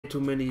too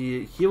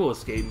many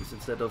Heroes games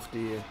instead of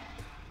the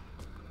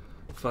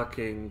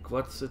fucking,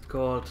 what's it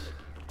called?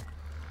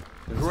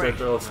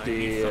 Instead of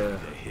the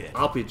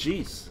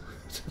RPGs.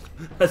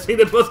 I think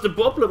that was the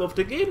problem of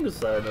the game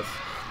designers.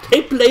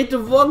 They played the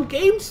wrong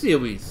game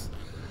series.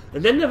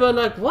 And then they were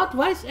like, what?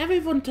 Why is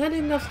everyone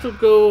telling us to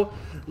go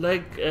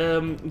like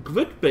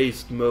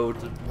grid-based mode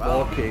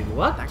walking?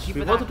 What?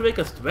 We wanted to make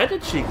a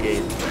strategy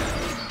game.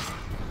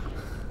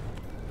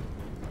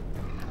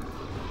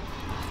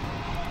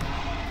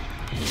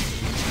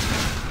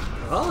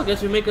 Oh, I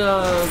guess we make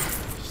a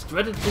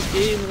strategy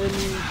game in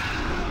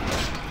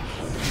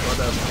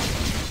whatever.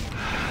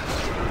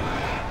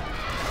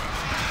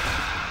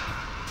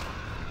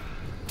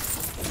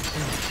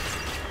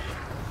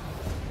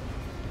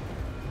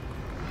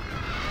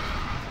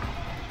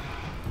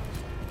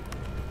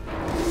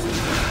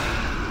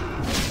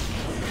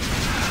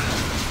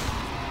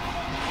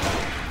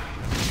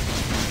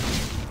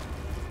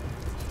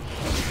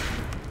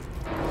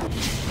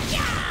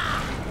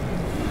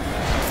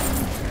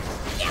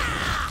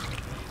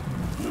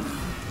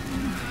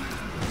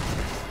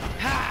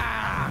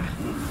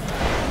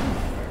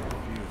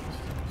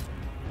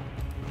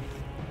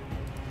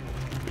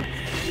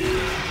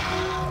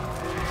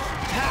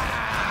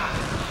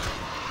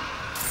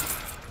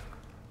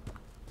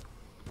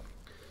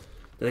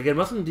 Then again,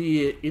 wasn't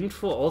the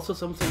info also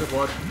something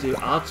about the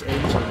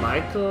Archangel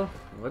Michael?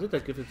 Why did I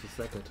give it a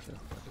second? Yeah,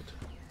 fuck it.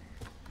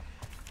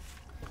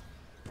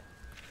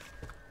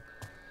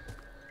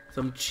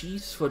 Some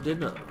cheese for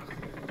dinner.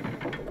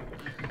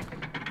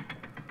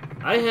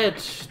 I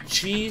had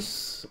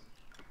cheese,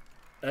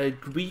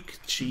 Greek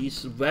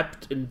cheese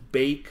wrapped in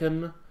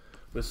bacon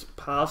with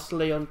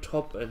parsley on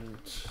top and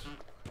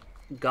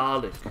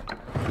garlic.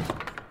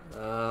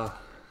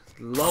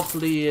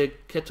 Lovely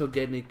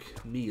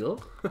ketogenic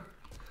meal.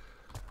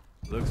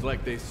 Looks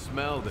like they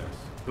smelled us.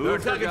 They're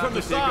attacking from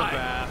the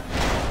side.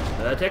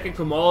 They're attacking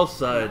from all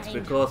sides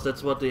because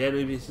that's what the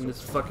enemies in this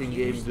fucking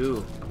game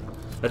do.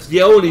 That's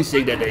the only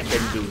thing that they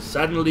can do.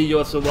 Suddenly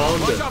you're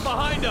surrounded. Watch out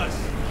behind us.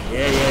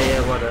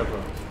 Yeah,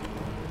 whatever.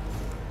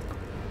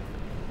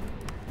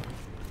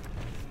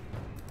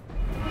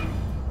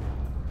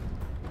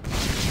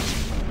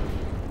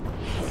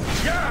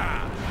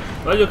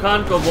 Yeah. Well, you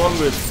can't go wrong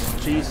with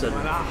cheese and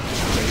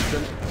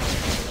bacon.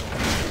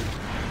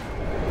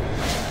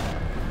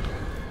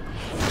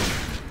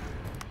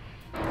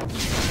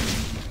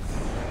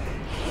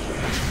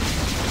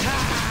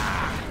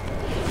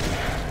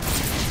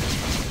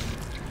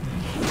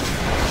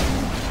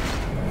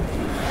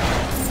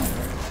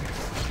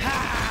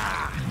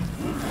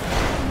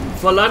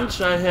 For lunch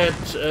I had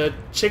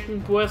chicken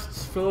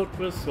breasts filled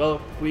with,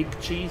 well,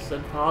 Greek cheese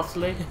and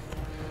parsley.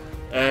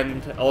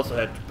 And I also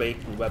had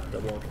bacon wrapped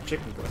around the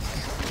chicken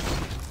breasts.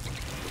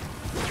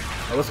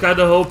 I was kind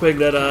of hoping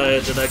that I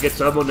get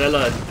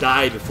salmonella and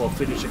die before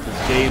finishing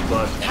this game,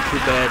 but too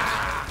bad.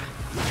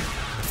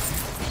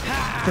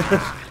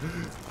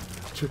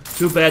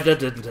 too bad that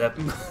didn't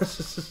happen.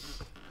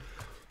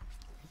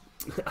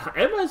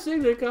 Am I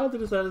saying they counted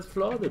this as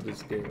flawed in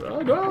this game?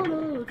 Oh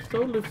no, it's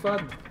totally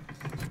fun.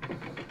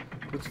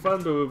 It's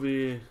fun to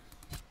be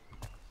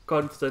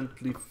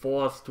constantly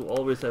forced to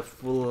always have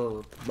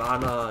full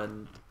mana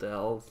and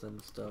health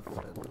and stuff,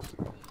 and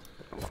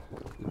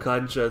you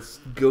can't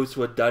just go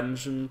to a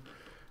dungeon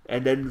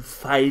and then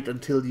fight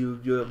until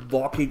you're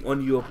walking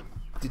on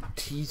the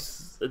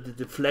teeth,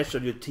 the flesh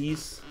on your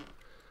teeth.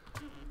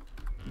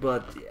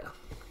 But yeah,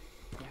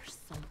 there's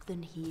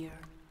something here.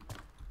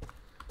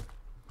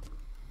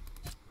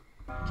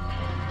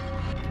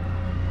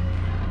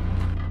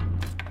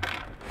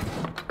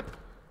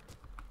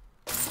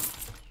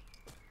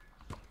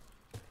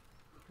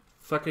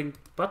 Fucking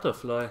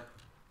butterfly.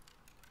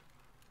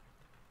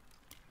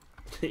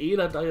 The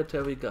ELA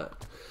dietary guide.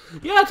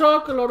 Yeah, I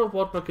talk a lot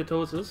about my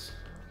ketosis.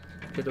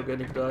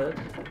 Ketogenic diet.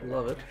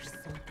 Love it. There's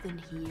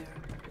something here.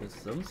 There's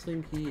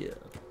something here.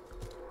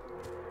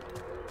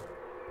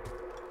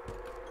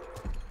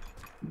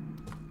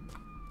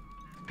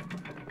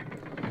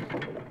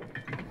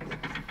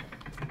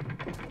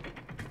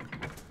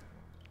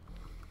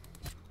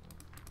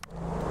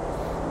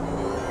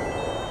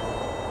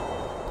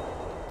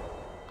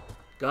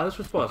 Guy's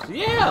response.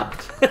 Yeah!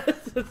 I'm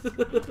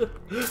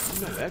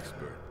no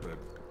expert, but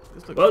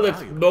this looks well, that's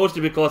valuable.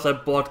 mostly because I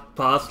bought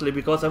parsley,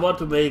 because I want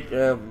to make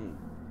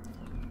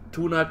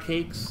tuna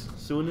cakes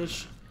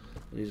soonish.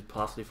 I need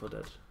parsley for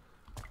that.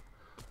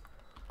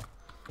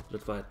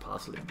 That's why I had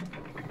parsley.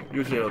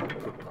 Usually I don't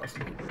put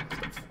parsley in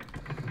stuff.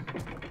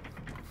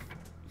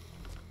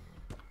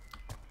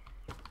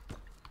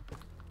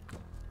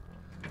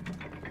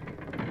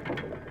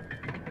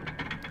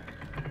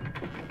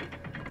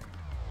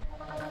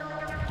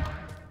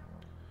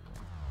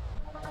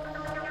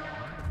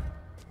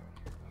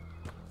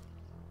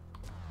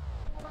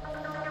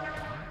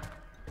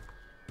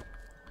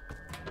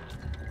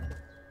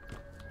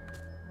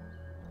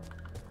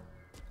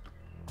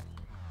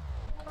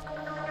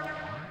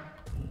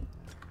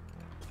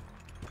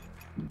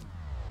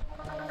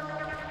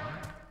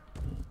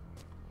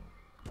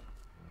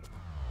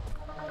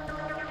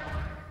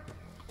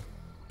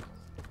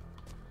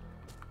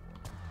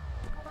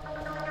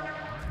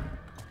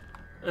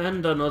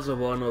 And another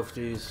one of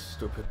these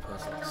stupid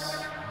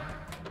puzzles.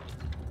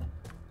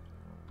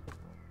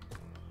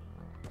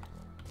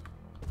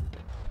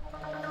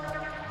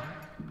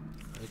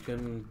 I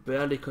can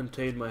barely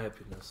contain my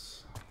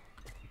happiness.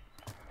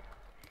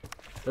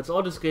 That's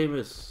all this game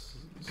is.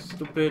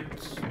 Stupid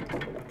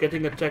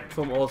getting attacked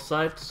from all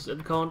sides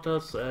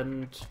encounters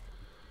and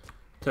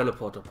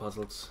teleporter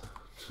puzzles.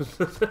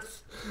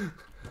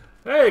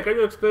 Hey, can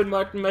you explain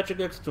Might and Magic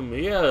X to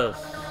me?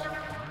 Yes.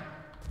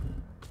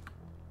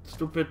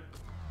 Stupid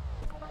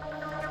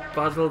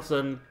puzzles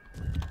and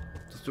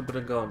stupid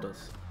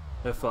encounters.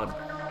 Have fun.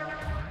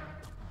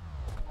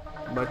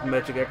 Might and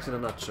Magic X in a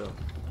nutshell.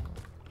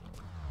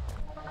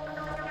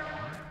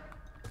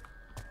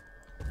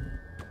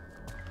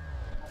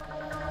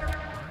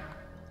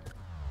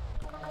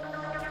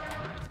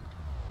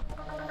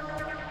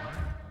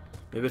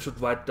 Maybe I should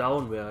write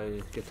down where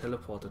I get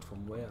teleported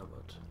from where,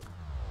 but...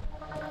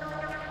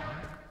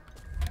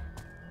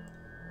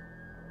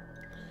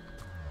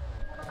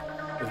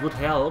 It would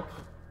help,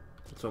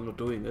 so I'm not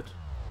doing it.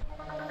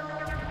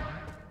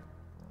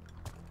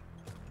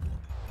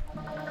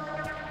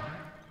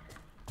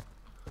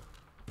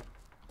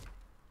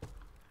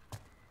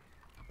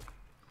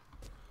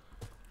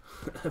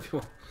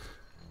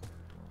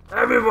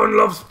 Everyone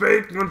loves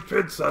bacon and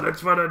pizza,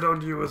 that's why I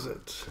don't use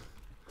it.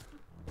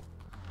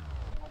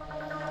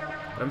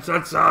 I'm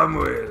not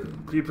Samuel.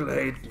 People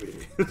hate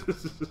me.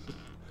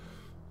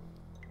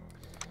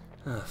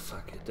 Ah,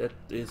 fuck it. That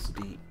is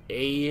the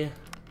A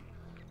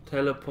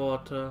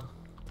teleporter.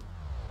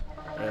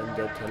 And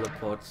that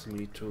teleports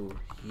me to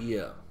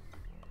here.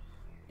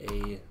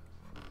 A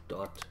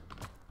dot.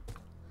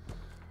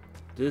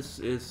 This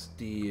is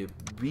the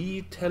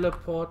B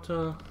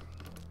teleporter.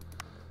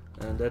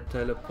 And that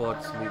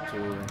teleports me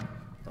to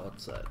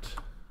outside.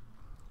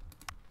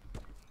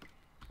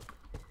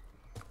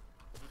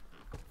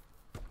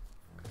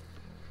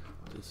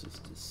 This is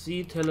the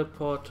C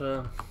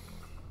teleporter,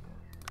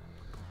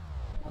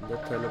 and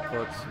that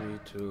teleports me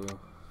to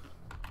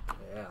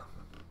there.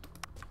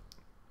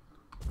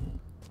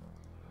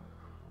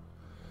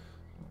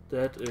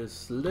 That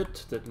is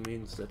lit, that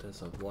means that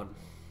has a 1.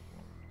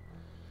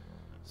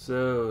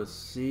 So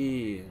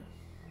C,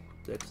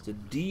 that's the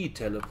D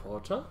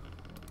teleporter,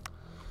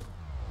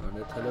 and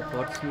it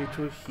teleports me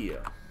to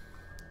here.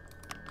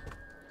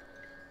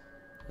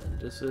 And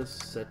this is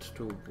set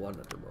to 1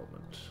 at the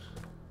moment.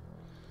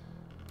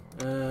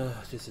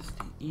 This is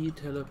the E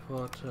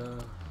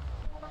teleporter.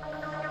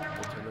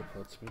 That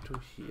teleports me to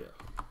here.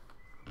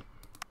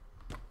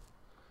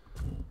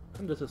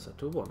 And this is set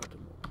to 1 at the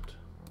moment.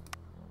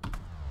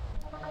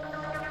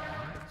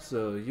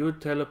 So you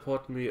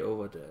teleport me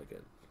over there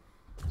again.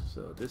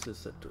 So this is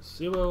set to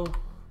 0.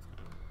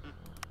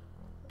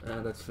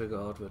 And let's figure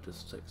out where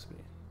this takes me.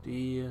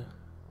 D,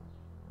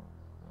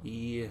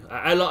 E.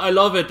 I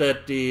love it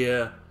that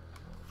the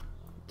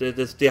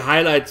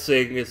highlight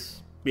thing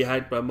is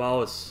behind my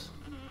mouse.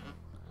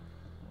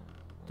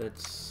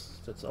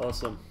 That's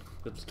awesome.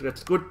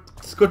 That's good.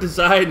 It's good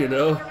design, you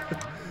know.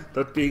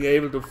 Not being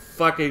able to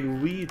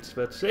fucking read,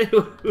 but hey,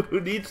 who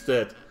needs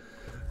that?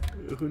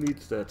 Who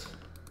needs that?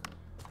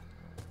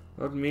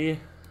 Not me.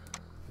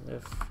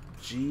 F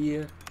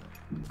G.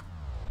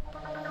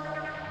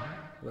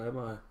 Where am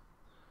I?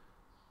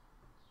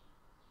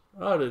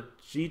 Ah, the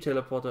G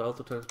teleporter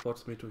also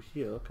teleports me to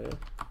here. Okay.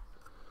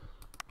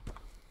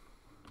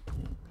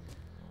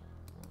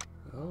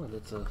 Oh, and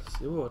it's a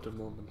 0 at the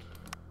moment.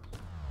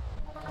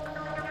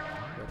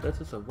 But that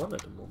is a 1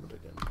 at the moment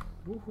again.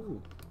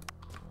 Woohoo!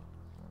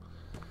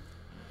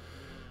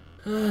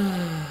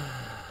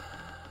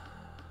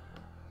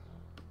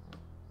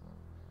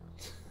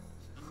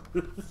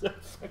 I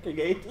fucking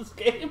hate this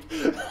game.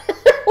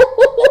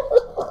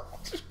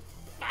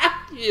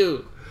 Fuck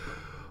you!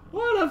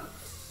 What a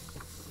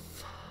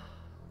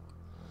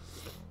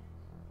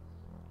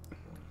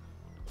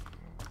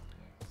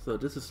So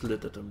this is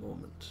lit at the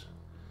moment.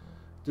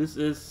 This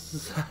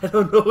is, I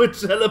don't know which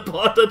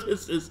teleporter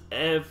this is,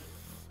 F.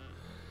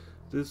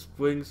 This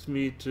brings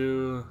me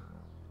to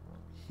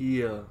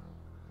here.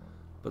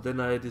 But then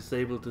I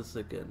disable this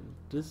again.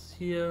 This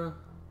here.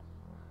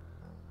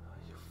 Oh,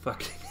 you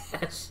fucking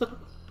asshole.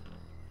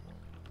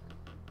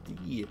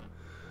 D.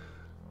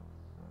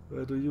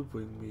 Where do you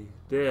bring me?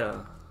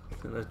 There.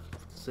 Then I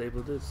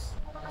disable this.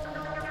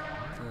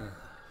 Ah,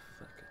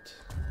 fuck it.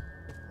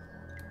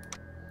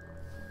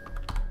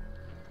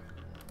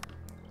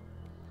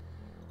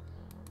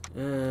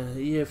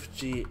 E, F,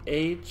 G,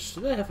 H.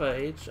 Did I have a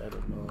H? I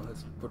don't know.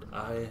 Let's put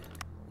I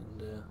in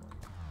there.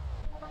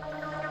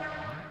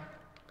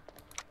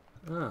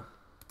 Ah.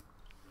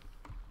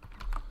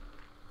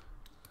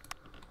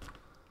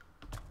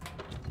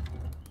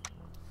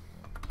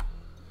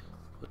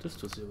 Put this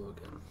to 0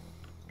 again.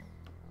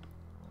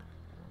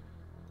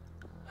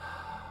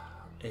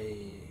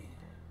 A,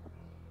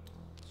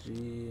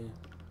 G,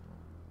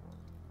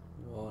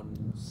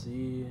 1,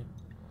 C,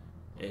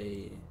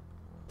 A.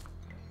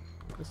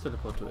 Let's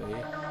teleport to A.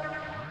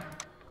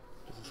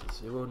 This is a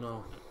 0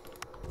 now.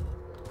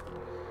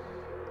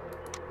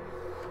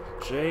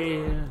 J,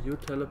 you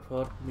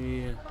teleport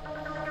me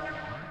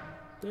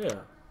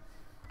there.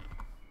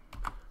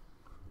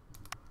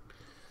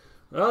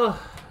 Oh,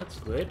 that's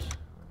great.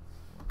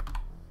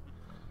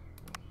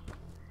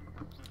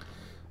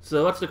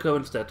 So what's the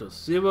current status?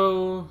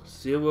 0,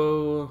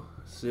 0,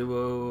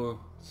 0,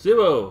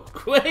 0.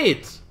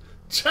 Great!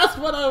 Just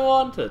what I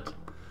wanted.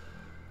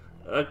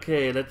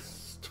 Okay,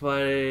 let's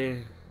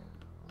try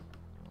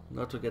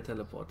not to get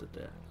teleported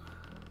there.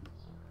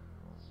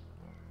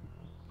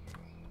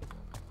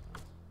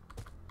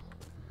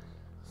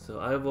 So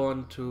I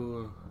want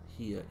to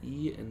here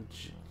E and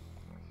G.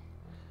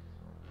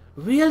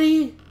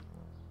 Really?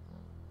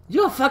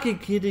 You're fucking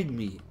kidding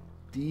me.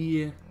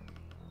 D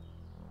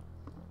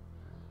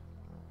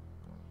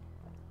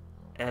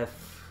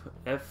F.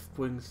 F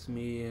brings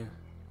me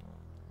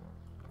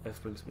there. Let's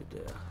go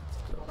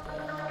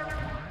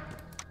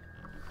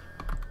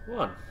there.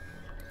 1.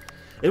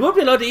 It would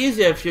be a lot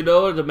easier if you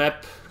know the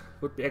map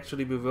would be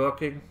actually be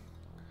working.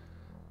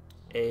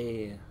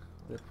 A.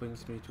 That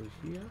brings me to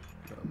here.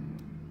 No.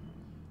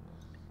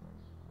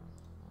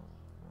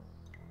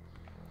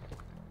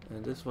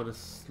 And this one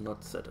is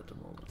not set at the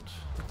moment.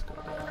 Let's go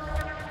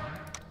there.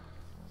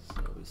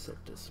 So we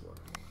set this one.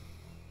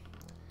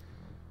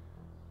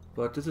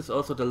 But this is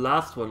also the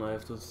last one I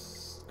have to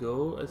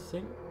go, I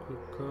think,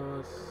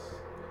 because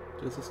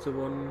this is the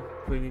one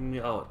bringing me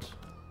out.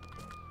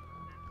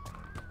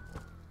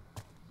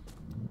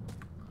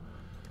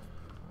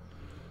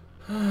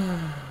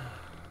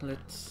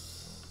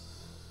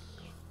 Let's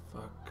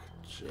fuck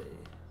J.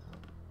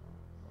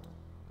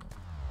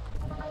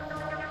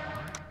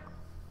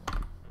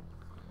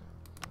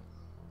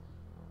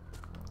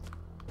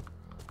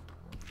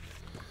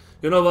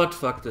 You know what?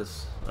 Fuck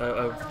this.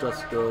 I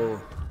just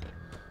go.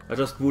 I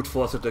just brute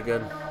force it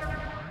again.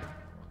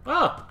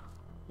 Ah!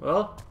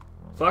 Well,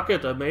 fuck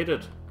it, I made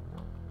it.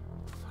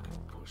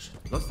 Fucking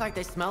bullshit. Looks like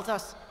they smelt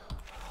us.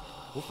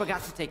 We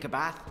forgot to take a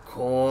bath. Of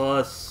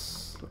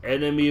course.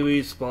 Enemy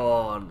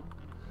respawn.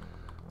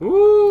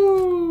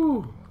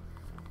 Woo!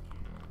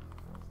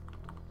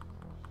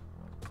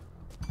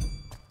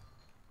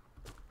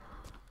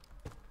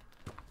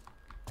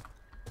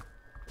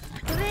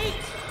 Great!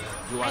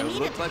 Do I need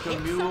look to like a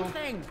pick mule?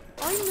 something.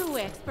 I'm no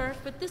expert,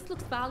 but this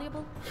looks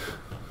valuable.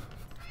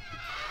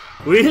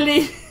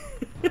 Really?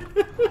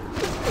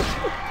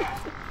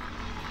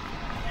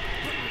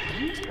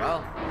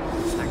 Well,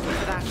 thank you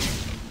for that.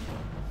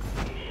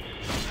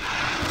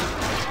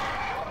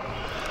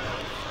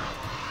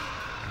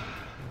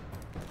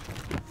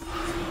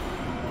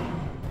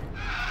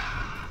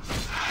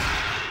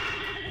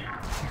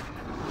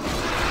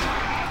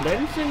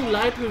 Cleansing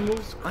light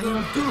removes. I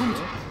am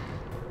doomed.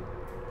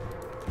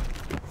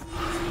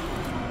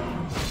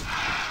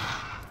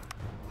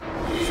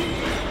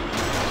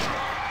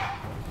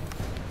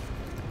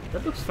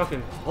 That looks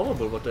fucking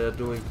horrible what they are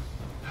doing.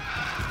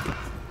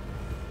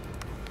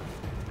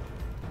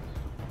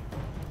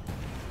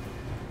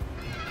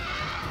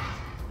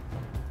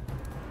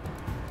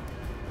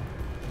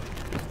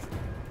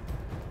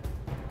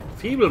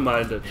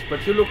 Feeble-minded,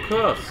 but you look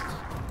cursed.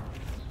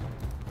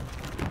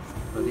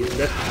 At least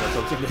that's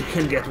not something they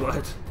can get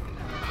right.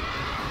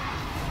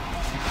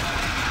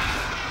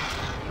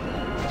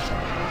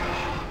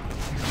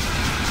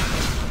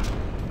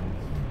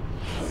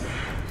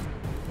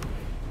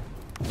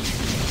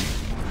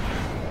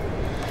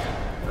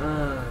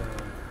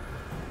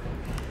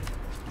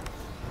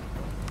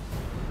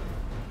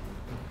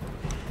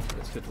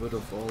 Let's get rid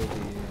of all the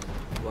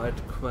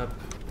white crap.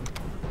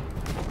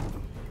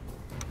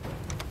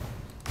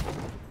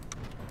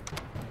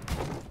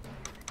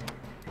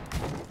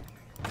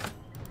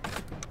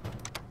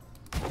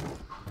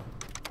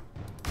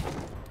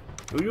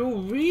 Do you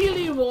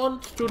really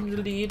want to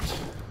delete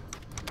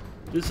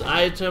this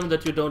item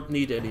that you don't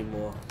need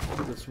anymore?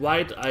 This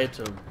white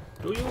item.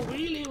 Do you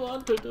really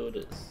want to do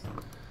this?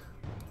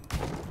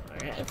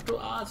 I have to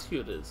ask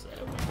you this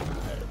every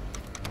time.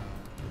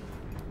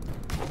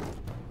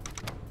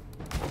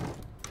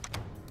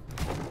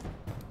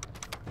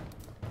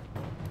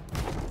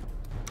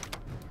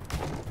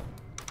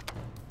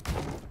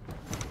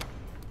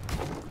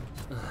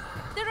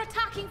 They're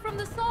attacking from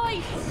the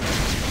side.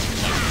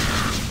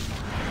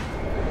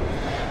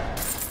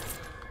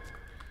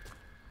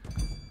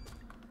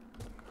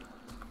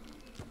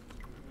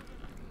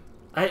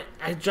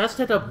 I just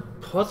had a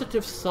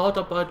positive thought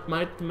about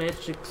Might and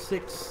Magic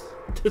 6.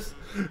 This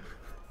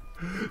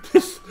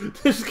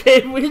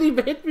game really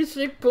made me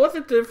think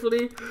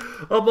positively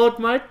about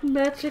Might and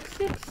Magic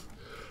 6.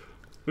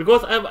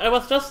 Because I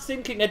was just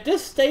thinking, at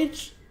this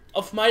stage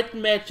of Might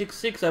and Magic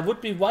 6, I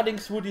would be running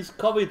through these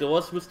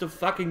corridors with the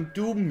fucking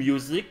Doom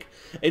music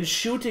and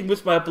shooting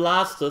with my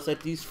blasters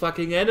at these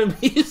fucking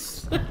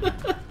enemies. This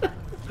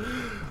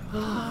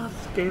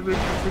game made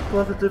me think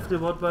positively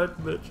about Might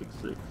and Magic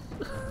 6.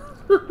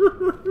 Well,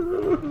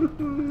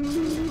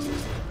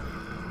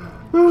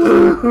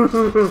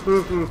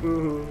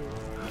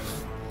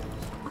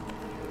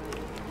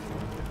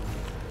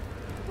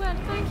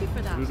 thank you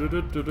for that.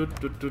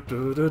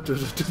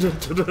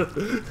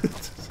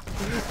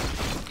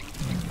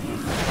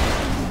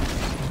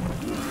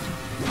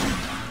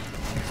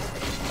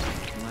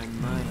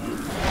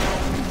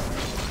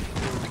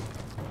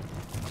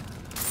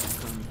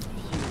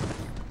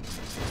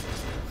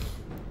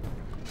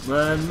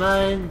 My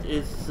mind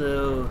is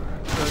so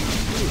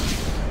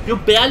confused. You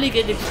barely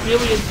get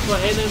experience for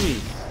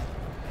enemies.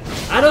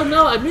 I don't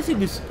know, I'm missing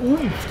this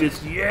oomph,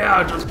 this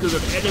yeah, just kill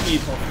an enemy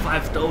for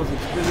 5,000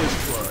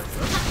 experience points.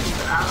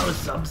 Oh,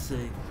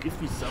 something.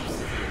 Give me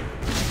something.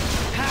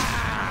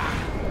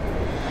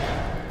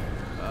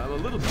 I'm a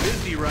little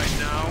busy right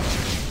now.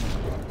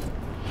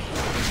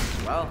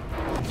 Well,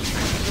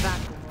 thanks for that.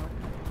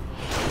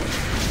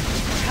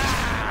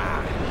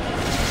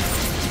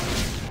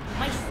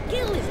 My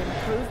skill is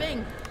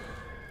improving.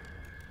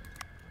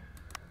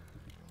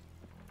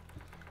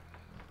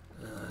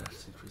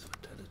 Let's increase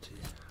vitality.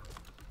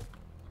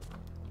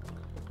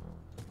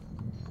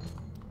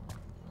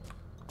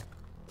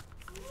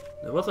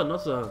 There was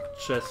another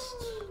chest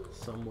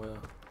somewhere.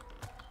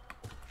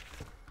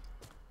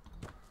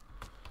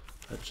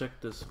 I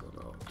checked this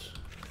one out.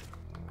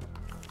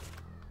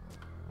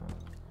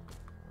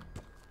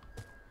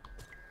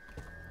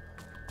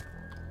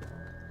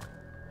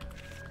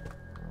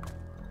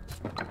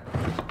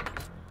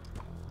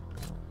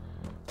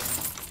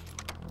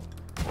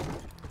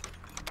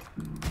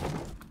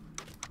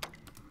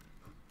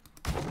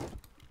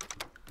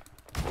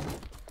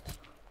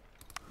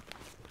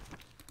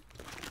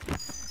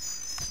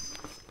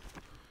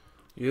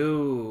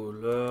 You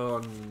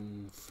learn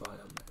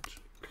fire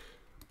magic.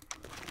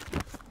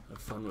 Have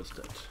fun with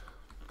that.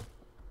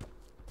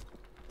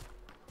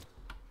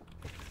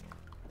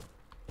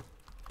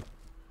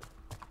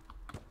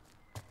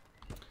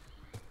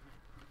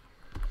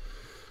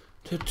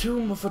 The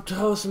Tomb of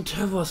 1,000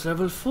 Terrors,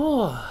 level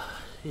 4.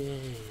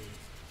 Yay.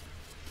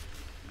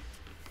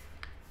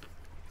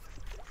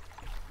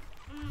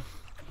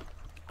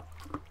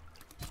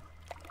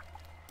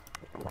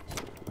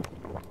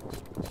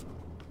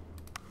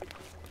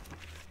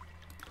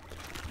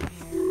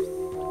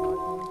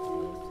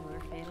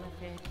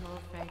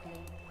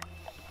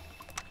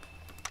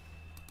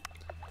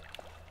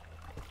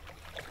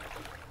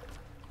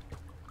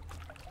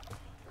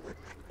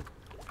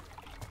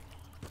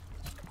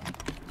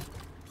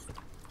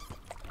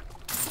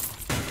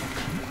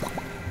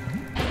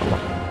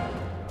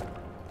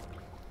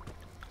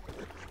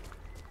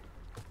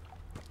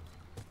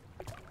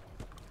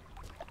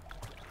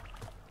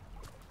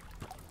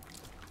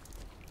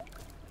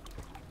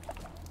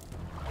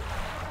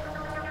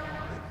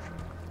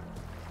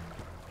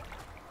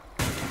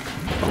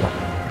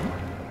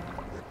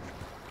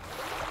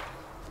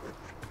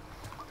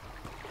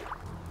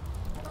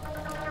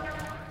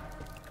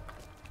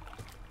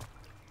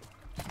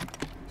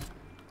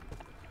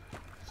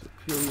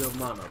 Superior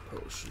mana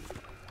potion.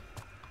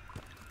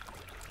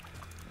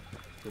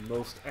 The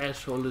most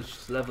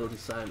asshole-ish level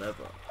design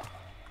ever.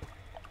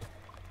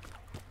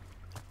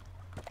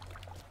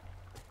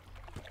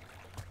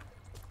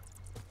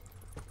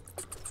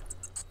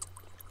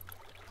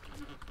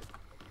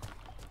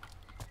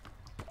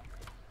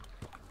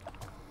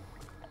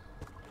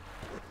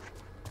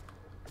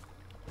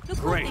 Looks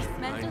Great. like they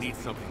smelled I us. need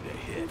something to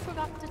Who hit.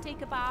 forgot to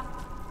take a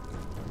bath?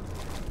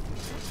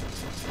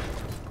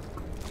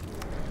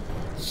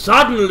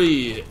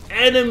 Suddenly,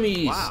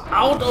 enemies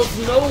out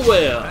of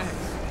nowhere.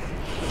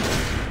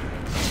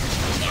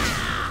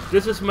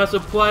 This is my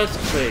surprise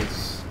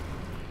face.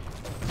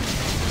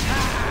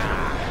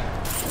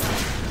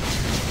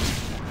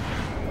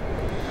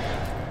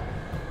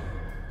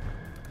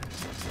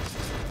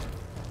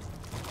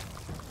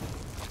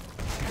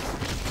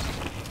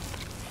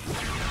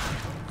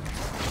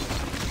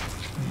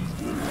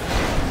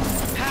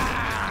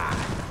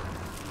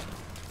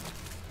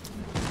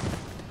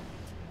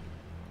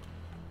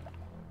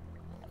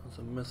 There's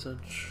a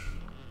message.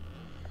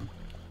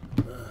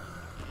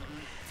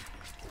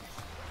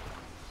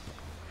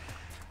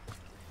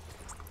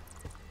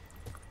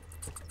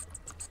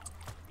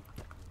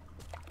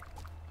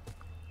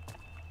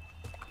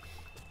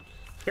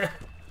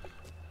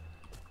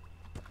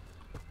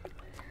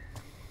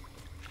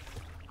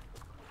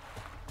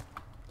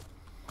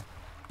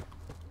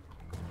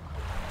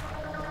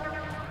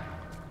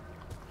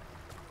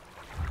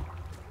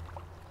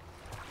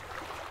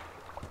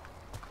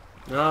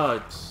 No,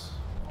 it's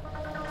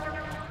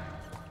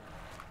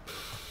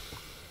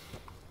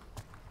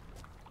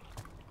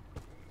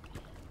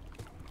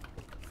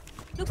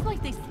Looks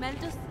like they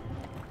smelled us.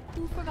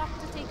 Who forgot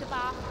to take a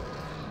bath?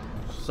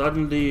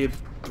 suddenly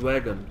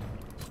dragon.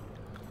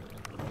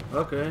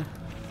 Okay.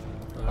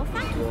 Oh,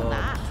 thank you for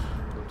that.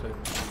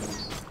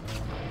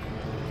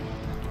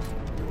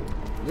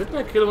 Didn't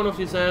I kill one of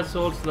these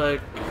assholes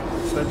like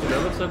 20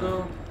 levels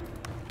ago?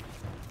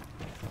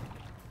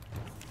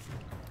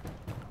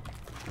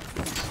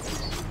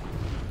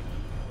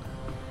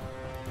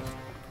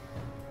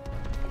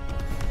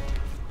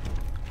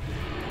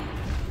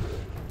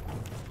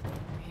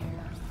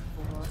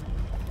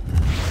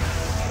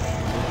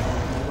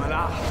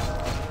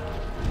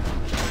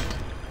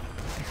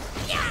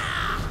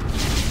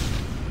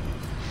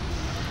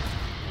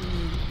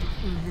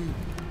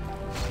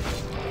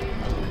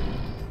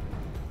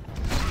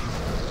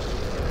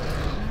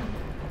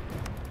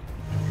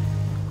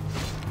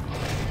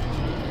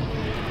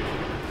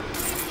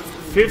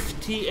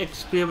 50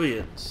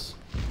 experience.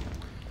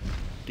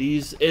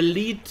 These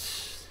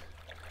elite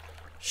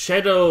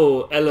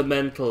shadow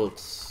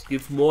elementals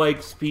give more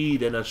XP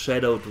than a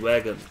shadow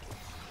dragon.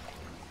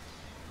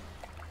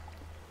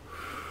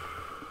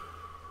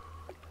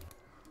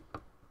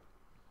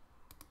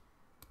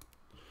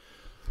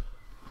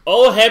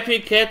 O happy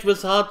cat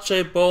with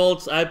heart-shaped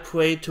balls, I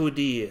pray to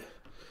thee.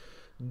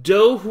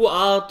 Thou who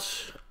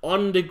art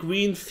on the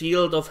green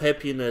field of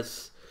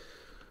happiness,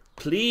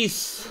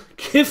 please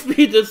give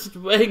me the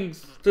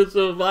strength to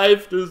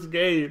survive this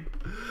game.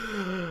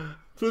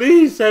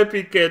 Please,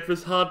 happy cat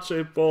with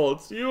heart-shaped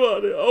balls, you are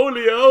the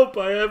only hope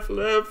I have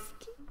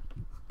left.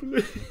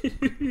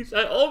 Please,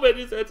 I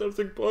already said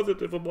something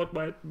positive about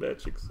Might and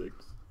Magic 6.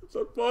 It's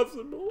not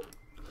possible.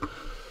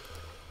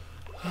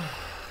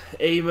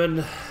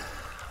 Amen.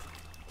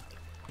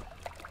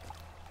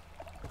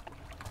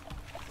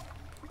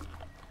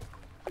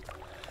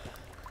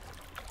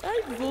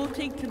 I'm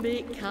voting to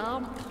make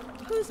camp.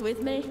 Who's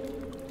with me?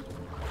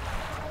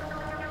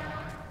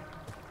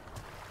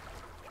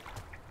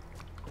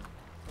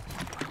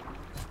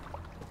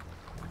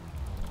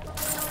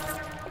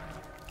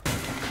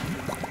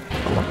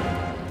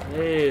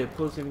 Hey,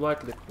 pulsing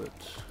white liquid.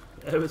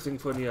 Everything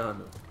for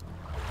Niano.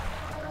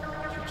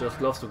 She just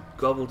loves to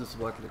gobble this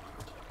white liquid.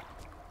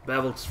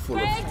 Barrels full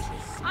Greg, of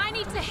fishes. I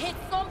need to hit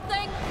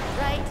something.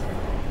 Right.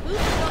 Who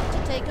forgot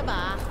to take a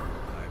bath?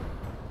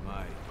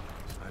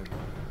 I'm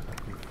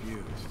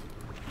confused.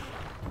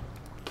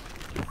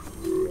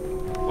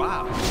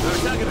 Wow, they're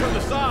attacking from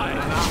the side.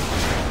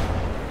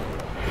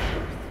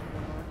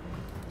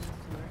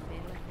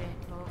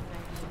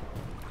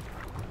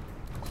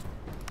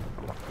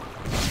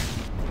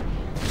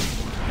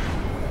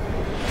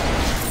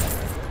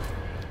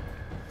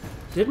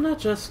 Didn't I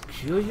just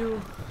cure you?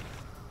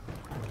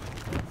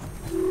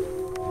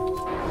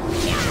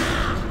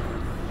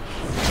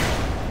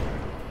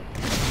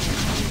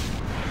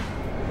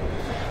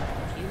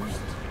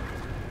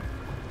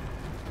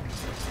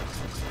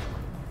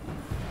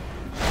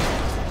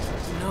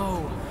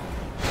 No.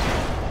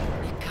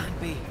 It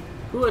can't be.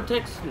 Who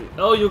attacks me?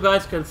 Oh, you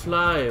guys can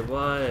fly.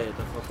 Right,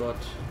 I forgot.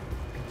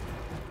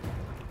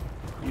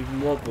 Even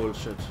more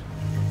bullshit.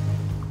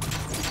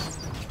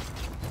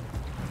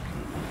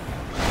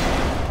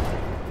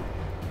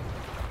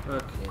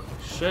 Okay,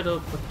 shadow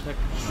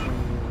protection,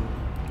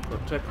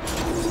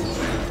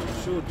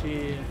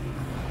 shooty,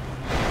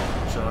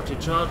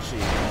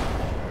 chargy.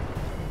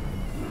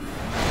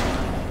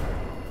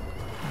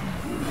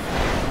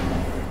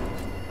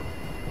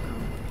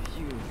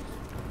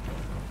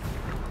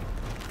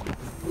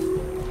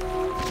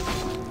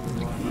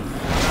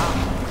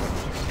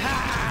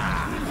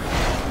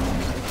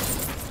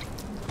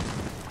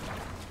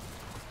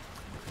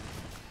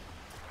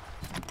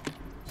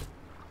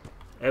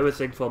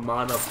 Everything for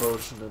mana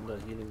potion and the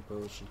healing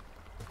potion.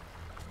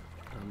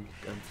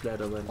 And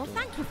flat event. Well,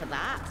 thank you for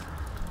that.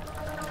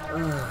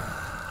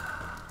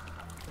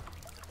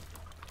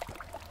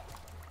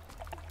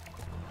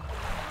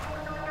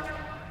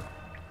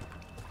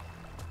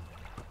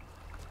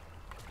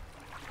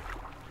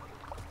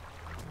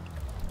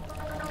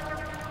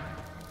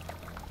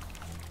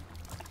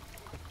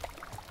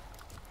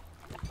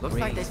 Looks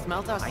like they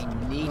smelt us. I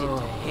needed to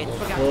hit.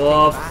 Forgot For to take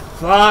a bath.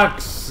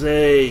 fuck's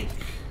sake!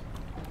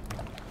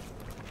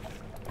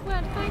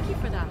 Well, thank you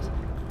for that.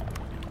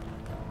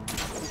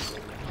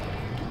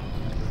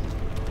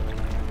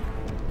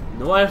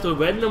 No, I have to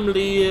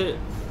randomly...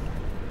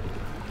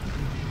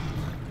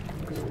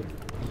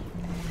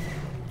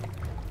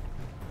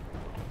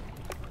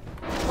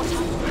 Watch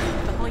out.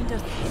 Behind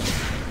us.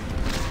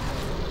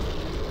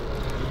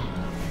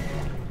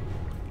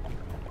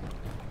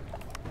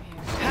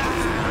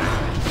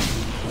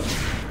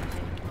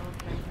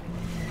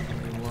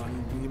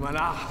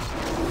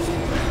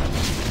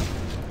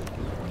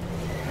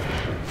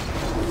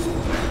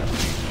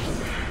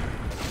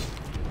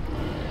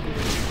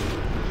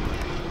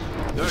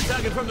 They're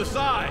attacking from the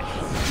side.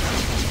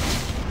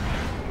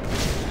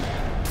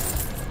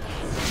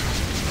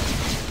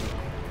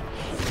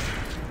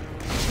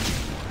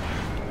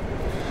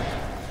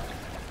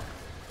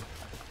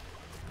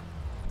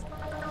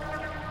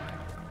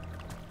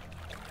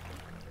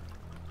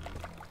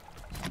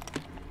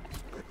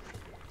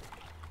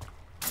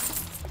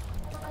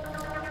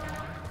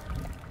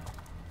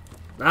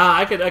 Ah,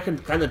 I can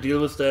kind of deal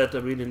with that. I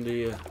mean, in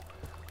the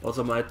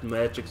also Might and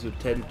Magics, you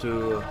tend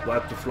to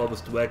wipe the floor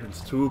with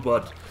dragons too,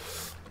 but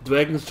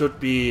dragons should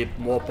be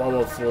more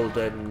powerful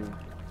than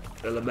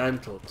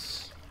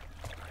elementals,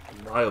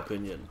 in my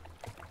opinion.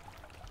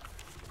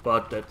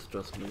 But that's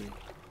just me.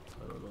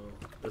 I don't know.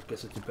 I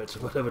guess it depends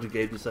on whatever the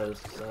game designers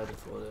decided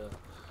for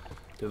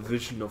their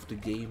vision of the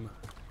game.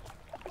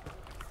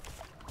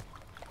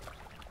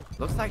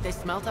 Looks like they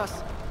smelt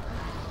us.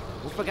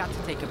 Who forgot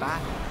to take a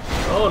bath?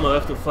 Oh, now I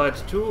have to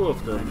fight two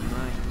of them.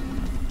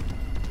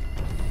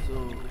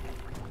 So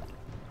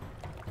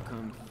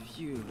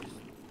confused.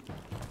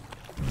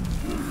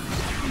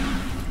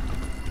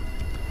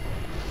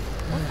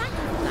 Well, thank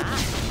you for that.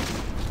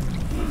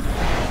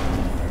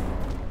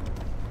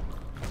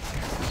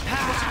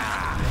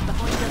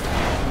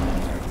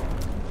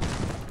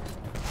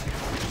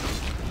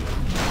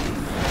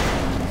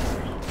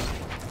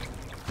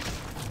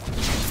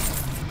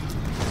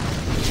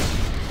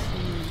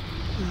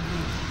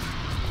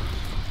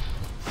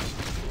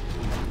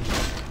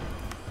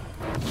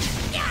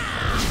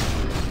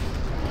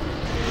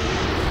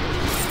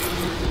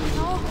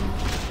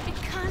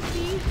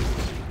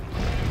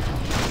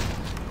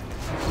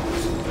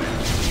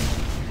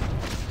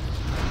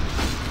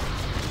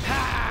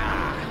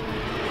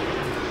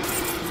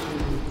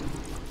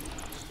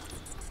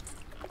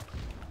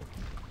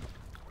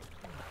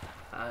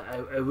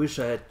 I wish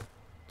I had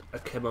a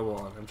camera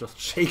on. I'm just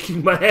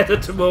shaking my head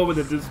at the moment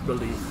in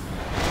disbelief.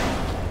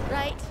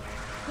 Right.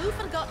 Who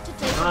forgot to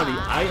take Ah, a the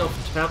bath? Eye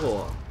of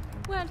Terror.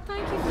 Well,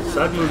 thank you for that.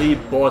 Suddenly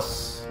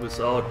boss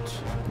without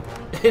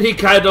any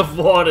kind of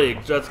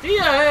warning. Just,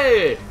 yeah,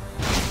 hey!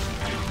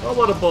 Oh,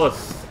 what a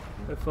boss.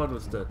 Have fun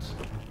with that.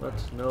 But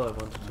no, I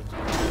wanted to.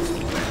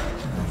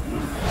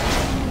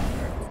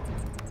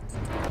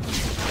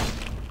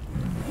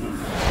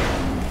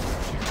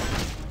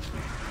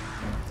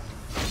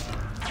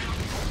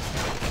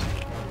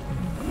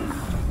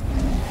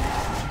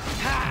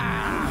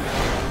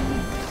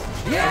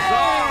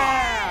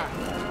 Yeah!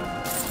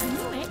 I'm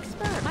no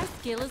expert. My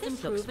skill is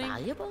This looks improving.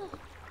 valuable.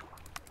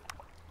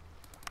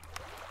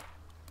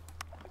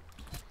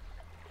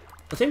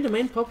 I think the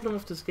main problem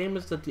with this game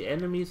is that the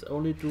enemies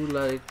only do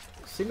like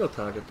single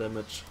target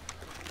damage.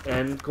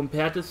 And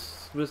compare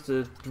this with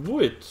the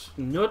Druid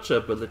Nurture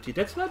ability,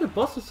 that's why the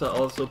bosses are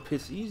also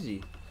piss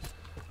easy.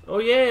 Oh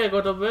yeah, I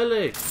got a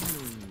relic!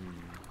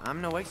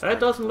 I'm no expert. That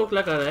doesn't look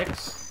like an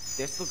axe.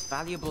 This looks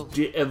valuable.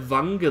 The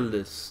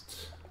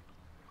Evangelist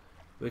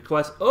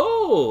requires.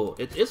 Oh!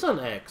 It is an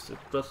axe, it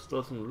just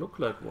doesn't look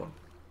like one.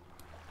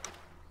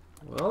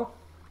 Well.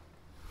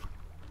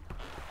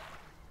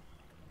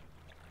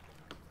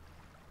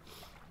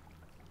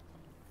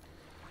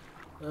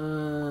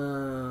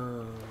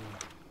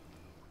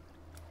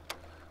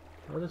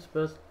 What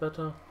is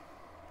better?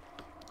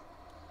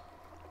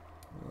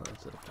 Oh,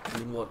 instead of the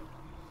green one.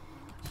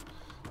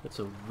 That's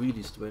a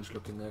really strange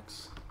looking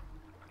axe.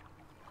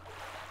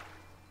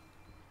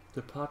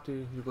 The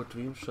party, you got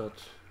Dream Shot.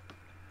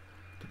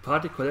 The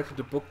party collected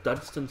the book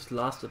Dunstan's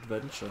Last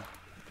Adventure.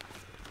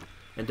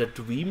 And the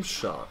Dream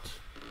Shot.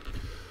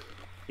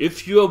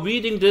 If you are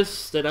reading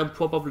this, then I'm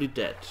probably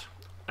dead.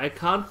 I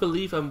can't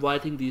believe I'm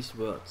writing these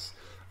words.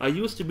 I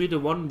used to be the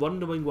one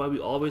wondering why we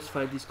always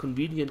find these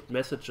convenient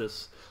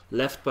messages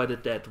left by the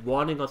dead,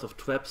 warning us of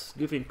traps,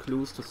 giving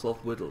clues to solve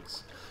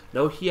riddles.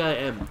 Now here I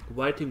am,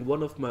 writing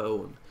one of my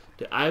own.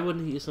 The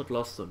irony is not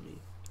lost on me.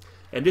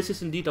 And this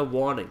is indeed a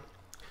warning.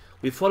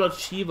 We followed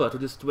Shiva to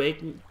this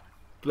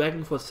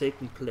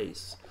dragon-forsaken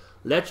place.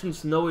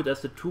 Legends know it as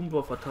the Tomb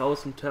of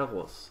 1,000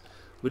 Terrors.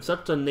 With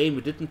such a name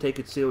we didn't take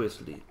it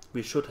seriously.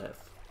 We should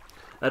have.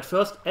 At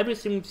first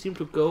everything seemed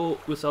to go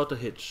without a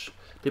hitch.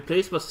 The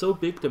place was so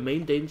big the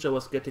main danger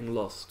was getting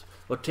lost,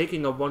 or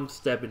taking a one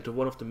step into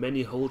one of the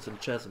many holes and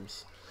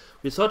chasms.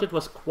 We thought it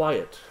was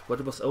quiet, but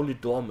it was only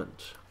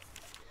dormant.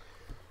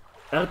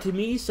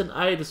 Artemis and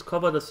I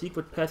discovered a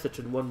secret passage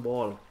in one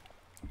wall.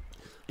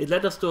 It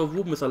led us to a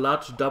room with a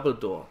large double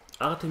door.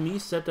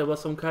 Artemis said there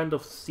was some kind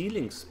of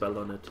sealing spell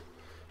on it.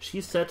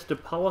 She said the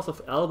powers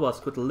of Albers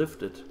could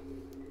lift it.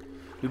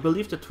 We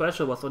believed the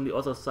treasure was on the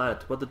other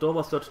side, but the door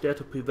was not there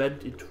to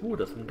prevent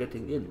intruders from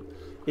getting in.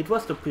 It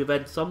was to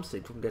prevent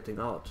something from getting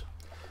out.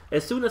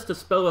 As soon as the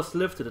spell was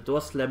lifted, the door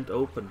slammed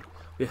open.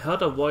 We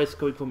heard a voice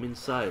coming from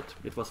inside.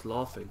 It was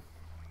laughing.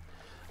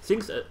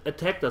 Things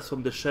attacked us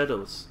from the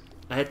shadows.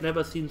 I had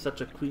never seen such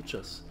a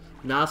creatures.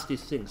 Nasty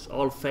things,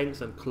 all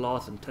fangs and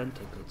claws and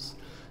tentacles.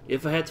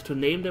 If I had to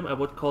name them, I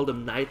would call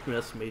them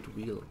nightmares made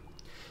real.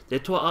 They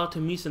tore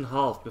Artemis in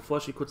half before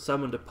she could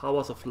summon the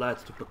powers of light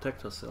to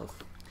protect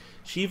herself.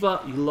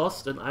 Shiva, you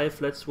lost, and I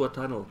fled through a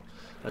tunnel.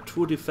 A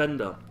true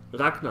defender.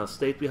 Ragnar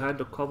stayed behind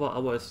to cover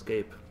our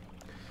escape.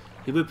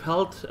 He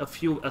repelled a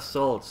few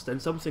assaults, then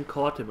something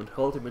caught him and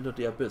hurled him into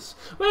the abyss.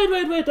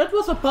 Wait, that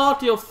was a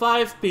party of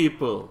 5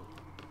 people.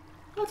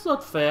 That's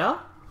not fair.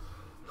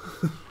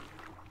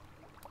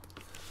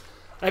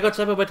 I got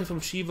separated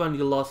from Shiva and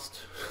you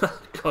lost.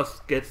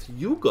 Guess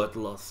you got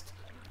lost.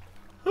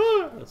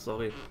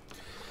 Sorry.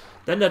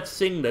 Then that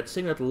thing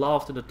that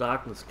laughed in the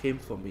darkness came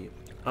for me.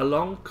 A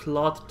long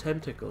clawed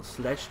tentacle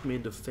slashed me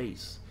in the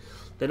face.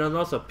 Then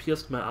another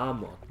pierced my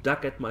armor,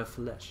 dug at my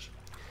flesh.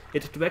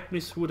 It dragged me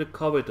through the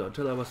corridor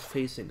until I was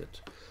facing it.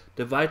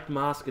 The white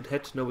mask, it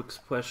had no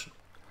expression,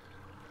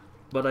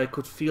 but I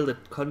could feel the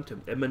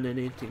contempt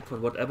emanating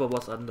from whatever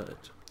was under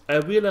it. I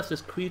realized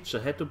this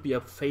creature had to be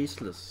a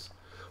faceless,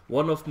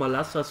 one of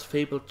Malassa's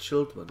fabled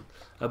children,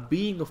 a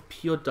being of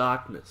pure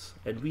darkness,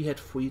 and we had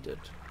freed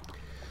it.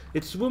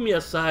 It threw me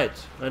aside,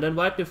 and then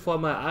right before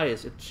my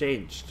eyes it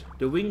changed.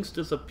 The wings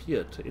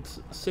disappeared,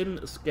 its thin,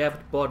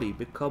 scabbed body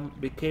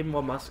became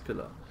more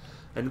muscular,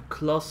 and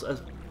claws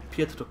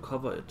appeared to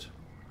cover it.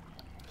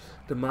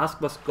 The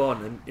mask was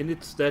gone, and in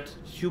its stead,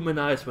 human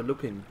eyes were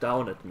looking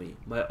down at me,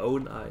 my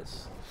own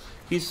eyes.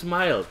 He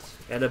smiled,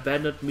 and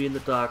abandoned me in the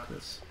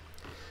darkness.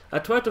 I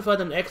tried to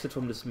find an exit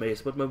from this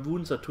maze, but my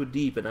wounds are too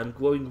deep, and I'm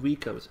growing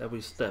weaker with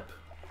every step.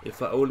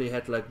 If I only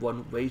had like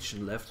one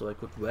ration left so I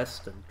could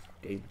rest and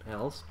gain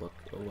health, but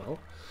oh well.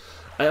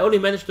 I only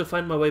managed to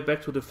find my way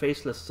back to the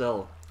faceless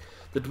cell.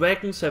 The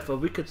dragons have a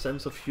wicked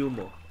sense of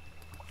humor.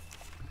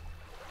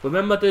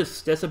 Remember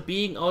this, there's a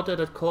being out there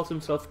that calls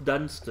himself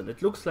Dunstan.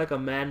 It looks like a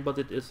man, but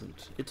it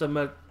isn't. It's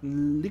a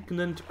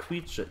malignant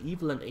creature,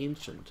 evil and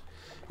ancient.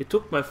 It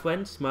took my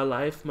friends, my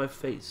life, my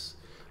face.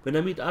 When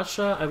I meet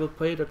Asha, I will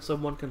pray that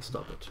someone can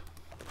stop it.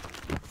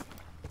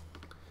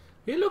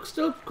 He looks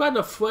still kind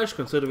of fresh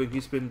considering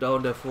he's been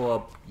down there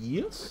for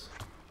years.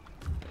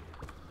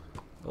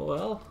 Oh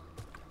well.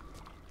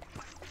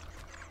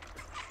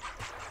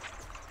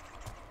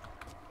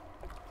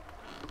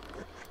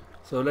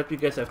 So let me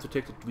guess, I have to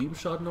take the dream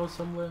shot now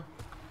somewhere?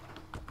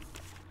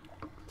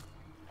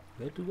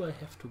 Where do I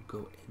have to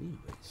go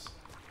anyways?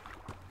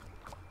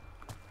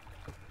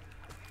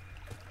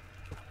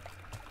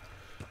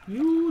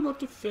 You, not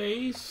the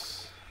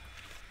face.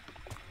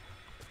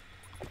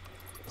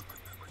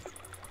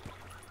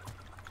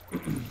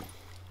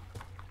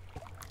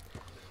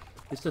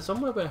 Is there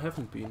somewhere where I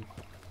haven't been?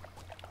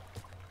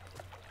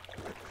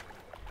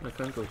 I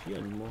can't go here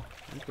anymore.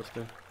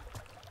 Interesting.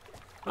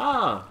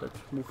 Ah, that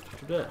moved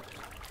to that.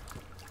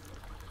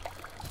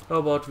 How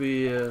about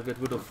we get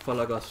rid of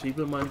Falaga's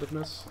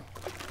feeble-mindedness?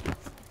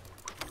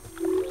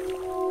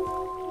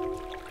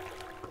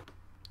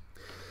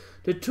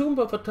 The Tomb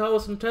of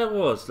 1,000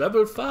 Terrors,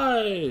 level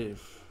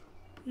 5!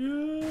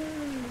 Yay!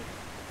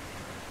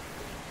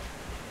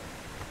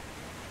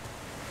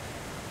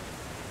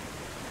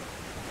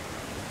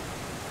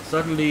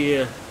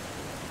 Suddenly,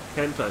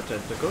 hentai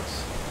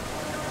tentacles.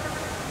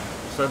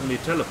 Suddenly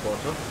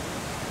teleporter.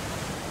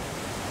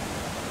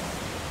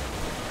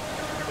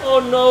 Oh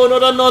no,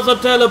 not another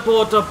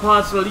teleporter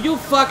puzzle, you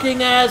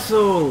fucking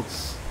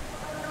assholes!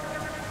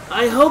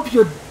 I hope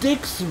your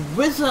dicks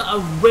wither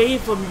away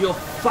from your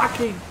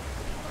fucking...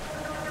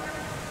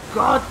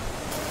 God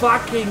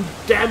fucking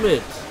damn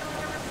it!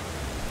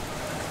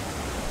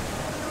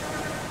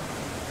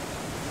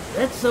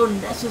 That's so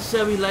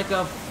necessary, like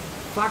a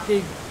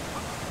fucking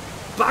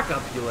bug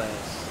up your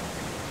ass.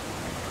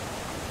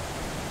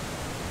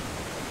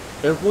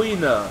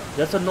 Irina,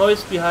 there's a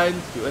noise behind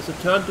you. As you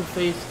turn to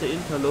face the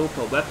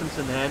interloper, weapons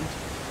in hand,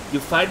 you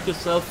find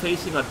yourself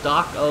facing a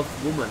dark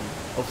elf woman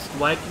of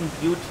striking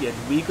beauty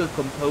and regal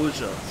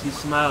composure. She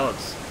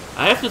smiles.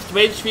 I have the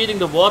strange feeling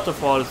the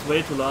waterfall is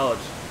way too loud.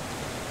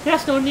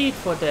 There's no need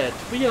for that.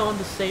 We are on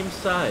the same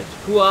side.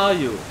 Who are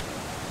you?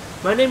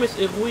 My name is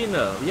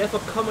Irina. We have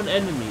a common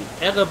enemy,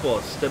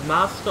 Erebos, the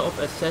master of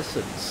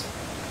assassins.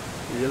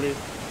 Really?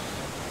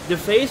 The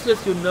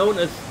faceless you known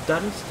as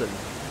Dunstan.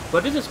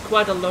 But this is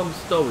quite a long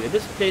story, and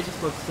this place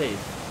is not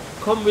safe.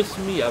 Come with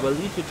me, I will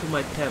lead you to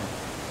my camp.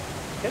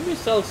 Can we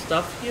sell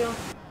stuff here?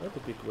 That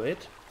would be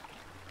great.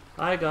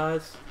 Hi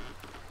guys.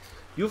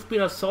 You've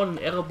been a thorn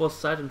in Erebos'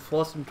 side and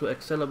forced him to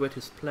accelerate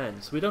his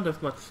plans. We don't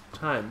have much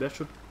time. Where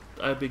should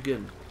I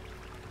begin?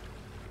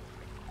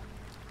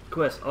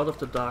 Quest, Out of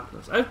the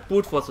Darkness. I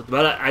brute forced it.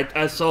 Well,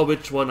 I saw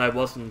which one I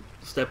wasn't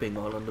stepping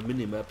on the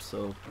minimap,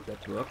 so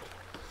that worked.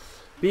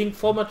 Being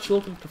former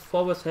children of the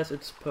forest has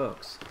its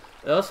perks.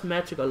 Earth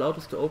magic allowed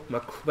us to open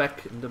a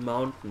crack in the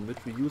mountain, which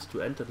we used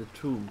to enter the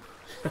tomb.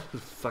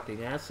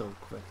 Fucking asshole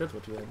crack, that's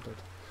what you entered.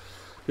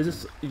 This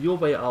is your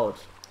way out.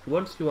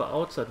 Once you are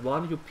outside,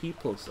 warn your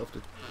peoples of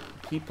the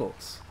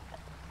peoples.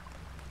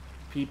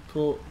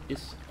 People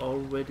is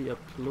already a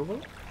plural?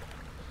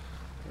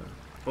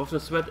 Yeah. Of the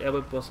threat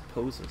Erebos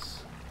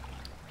poses.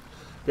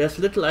 There's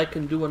little I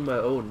can do on my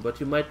own, but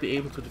you might be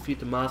able to defeat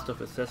the Master of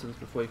Assassins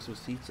before he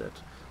succeeds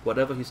at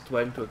whatever he's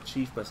trying to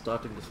achieve by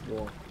starting this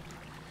war.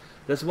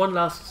 There's one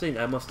last thing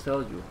I must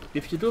tell you.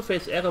 If you do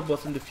face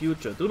Erebos in the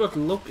future, do not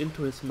look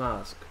into his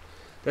mask.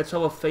 That's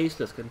how a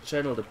faceless can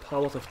channel the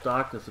powers of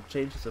darkness to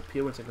change his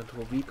appearance and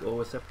control weak or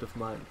receptive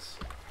minds.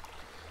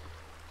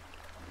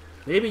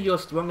 Maybe you're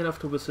strong enough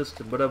to resist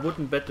him, but I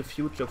wouldn't bet the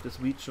future of this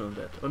region on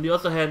that. On the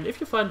other hand,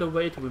 if you find a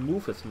way to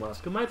remove his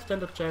mask, you might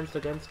stand a chance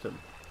against him.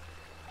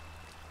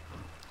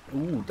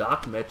 Ooh,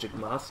 Dark Magic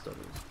Mastery.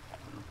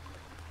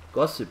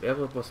 Gossip,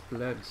 Erebos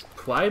plans.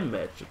 Prime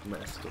Magic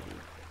Mastery.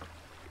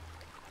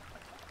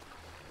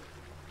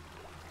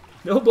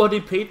 Nobody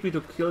paid me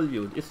to kill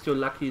you. It's your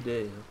lucky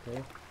day,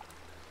 okay?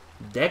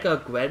 Dagger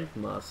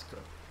Grandmaster.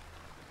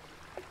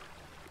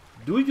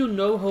 Do you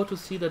know how to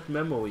see that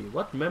memory?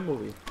 What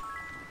memory?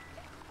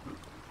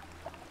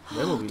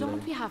 Memory Don't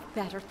lane. we have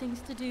better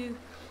things to do?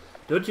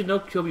 Don't you know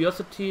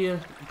curiosity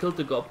killed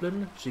the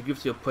goblin? She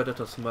gives you a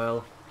predator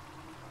smile.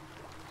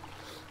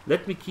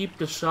 Let me keep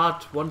the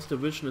shard once the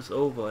vision is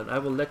over, and I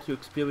will let you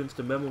experience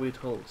the memory it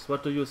holds.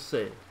 What do you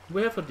say?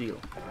 We have a deal.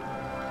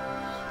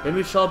 Then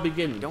we shall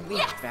begin. Don't we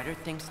have better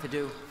things to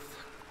do?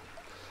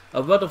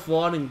 A word of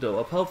warning though,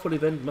 a powerful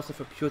event must have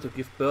occurred to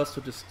give birth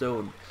to the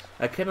stone.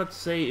 I cannot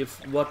say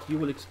if what you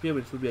will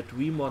experience will be a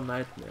dream or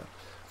nightmare.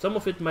 Some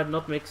of it might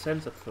not make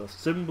sense at first.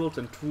 Symbols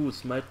and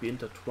truths might be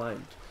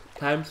intertwined.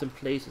 Times and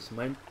places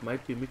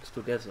might be mixed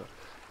together,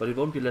 but it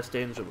won't be less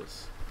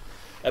dangerous.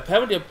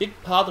 Apparently a big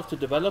part of the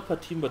developer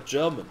team were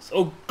Germans.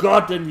 Oh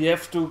god, then we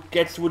have to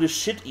get through the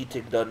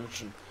shit-eating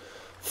dungeon.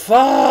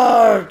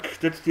 Fuck!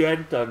 That's the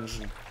end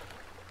dungeon.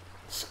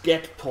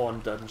 Scat porn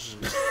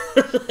dungeon.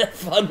 Have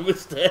fun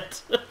with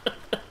that.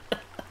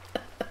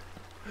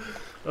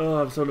 Oh,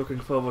 I'm so looking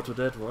forward to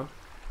that one.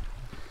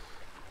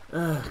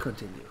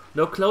 Continue.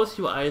 Now close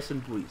your eyes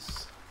and breathe.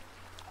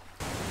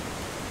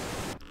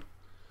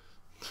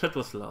 That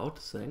was loud,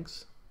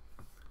 thanks.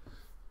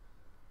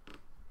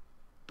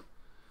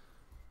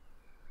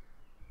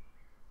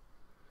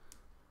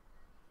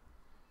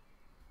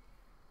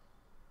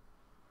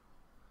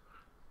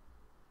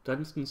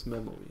 Dunstan's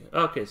memory.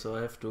 Okay, so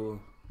I have to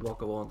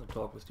walk around and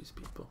talk with these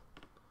people.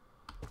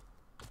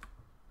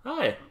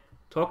 Hi!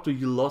 Talk to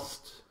you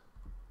lost.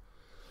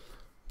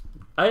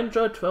 I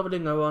enjoy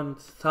traveling around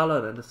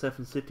Thulon and the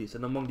Seven Cities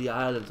and among the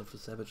islands of the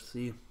Savage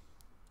Sea.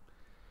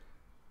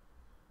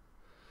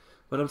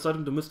 But I'm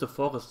starting to miss the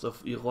forests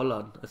of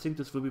Irollan. I think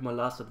this will be my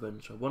last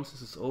adventure. Once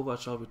this is over, I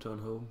shall return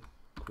home.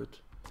 Quit.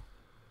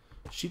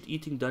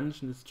 Shit-eating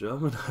dungeon is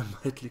German. I'm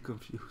mildly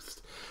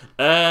confused.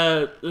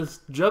 Is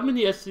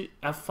Germany, as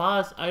far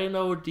as I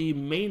know, the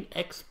main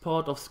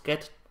export of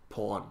scat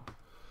porn.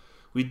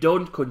 We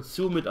don't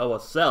consume it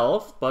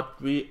ourselves,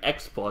 but we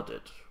export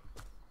it.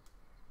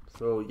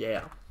 So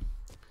yeah.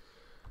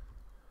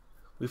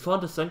 We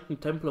found the sunken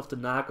temple of the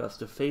Nagas,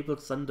 the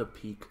fabled Thunder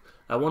Peak.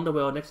 I wonder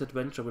where our next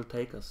adventure will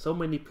take us. So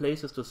many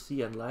places to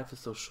see and life is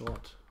so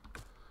short.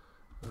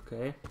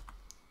 Okay.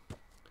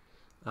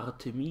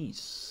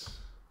 Artemis.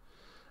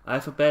 I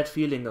have a bad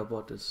feeling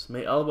about this.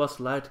 May Alva's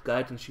light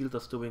guide and shield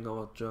us during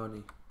our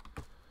journey.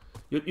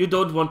 You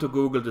don't want to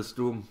Google this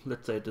doom,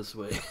 let's say it this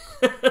way.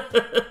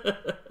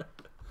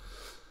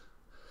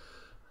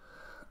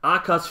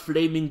 Arka's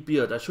flaming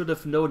beard. I should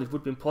have known it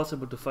would be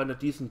impossible to find a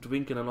decent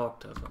drink in an orc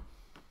tavern.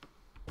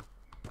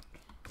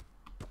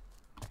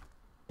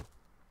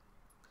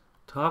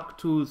 Talk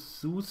to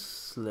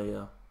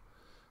Soothsayer.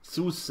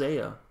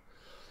 Soothsayer.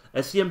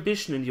 I see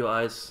ambition in your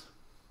eyes.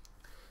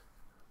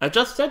 I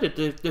just said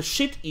it, the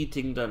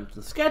shit-eating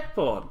dungeon. Scat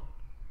porn.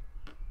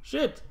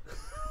 Shit.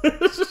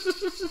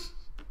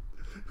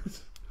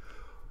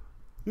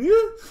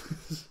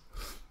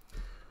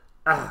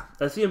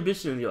 I see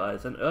ambition in your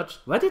eyes. An urge.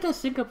 Why did I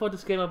think about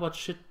this game about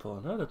shit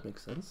porn? Oh, that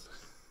makes sense.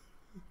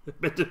 I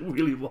bet it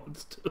really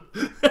wants to.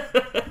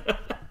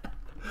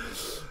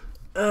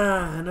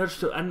 An urge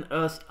to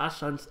unearth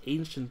Ashan's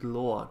ancient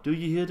lore. Do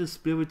you hear the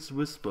spirits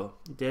whisper?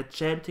 Their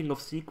chanting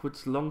of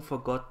secrets long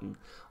forgotten,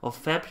 of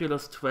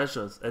fabulous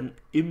treasures and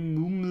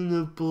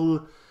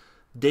immovable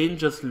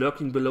dangers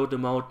lurking below the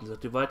mountains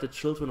that divide the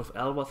children of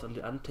Alvath and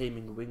the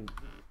untaming wing.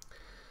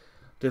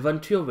 The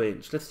Venture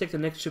Range. Let's take the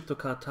next ship to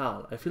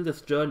Kartal. I feel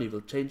this journey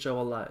will change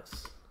our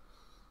lives.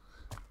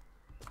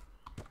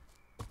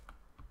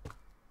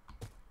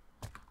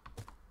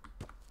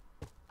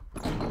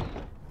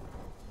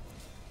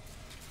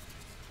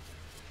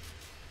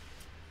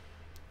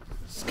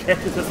 Cat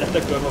is an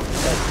anagram of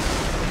cat.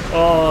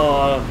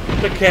 Oh,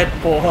 the cat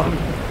porn.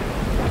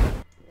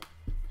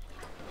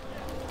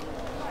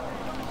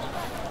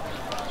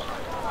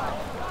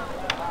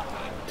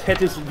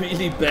 That is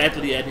really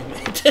badly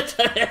animated,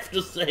 I have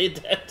to say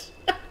that.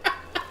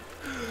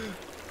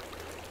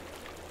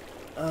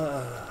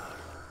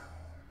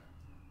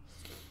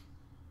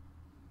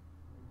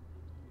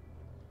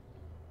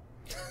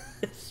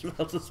 It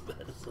smells as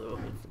bad as I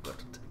forgot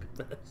to take a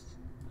bath.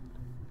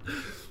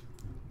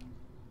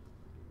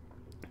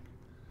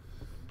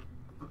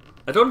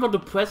 I don't want to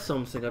press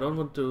something, I don't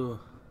want to...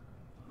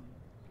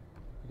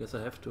 I guess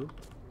I have to.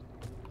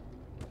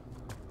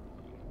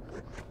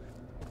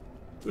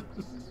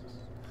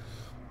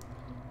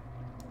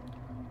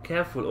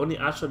 Careful, only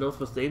Asher knows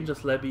what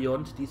dangers lie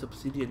beyond these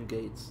obsidian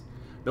gates.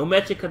 No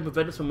magic can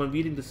prevent us from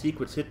unveiling the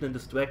secrets hidden in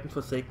this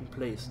dragon-forsaken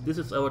place. This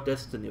is our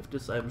destiny, of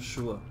this I am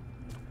sure.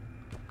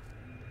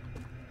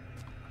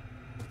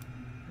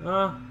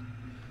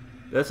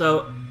 There's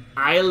our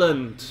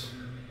island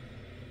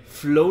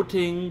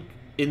floating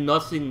in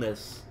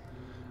nothingness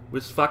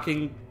with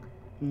fucking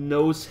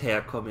nose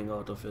hair coming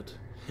out of it.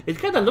 It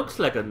kinda looks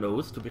like a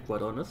nose, to be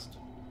quite honest.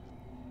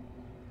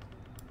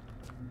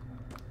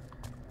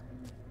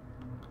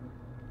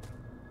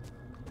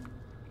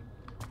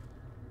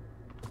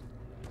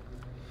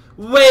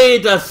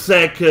 Wait a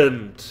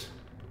second!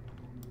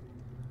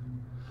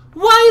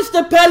 Why is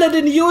the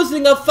paladin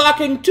using a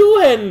fucking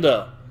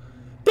two-hander?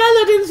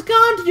 Paladins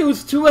can't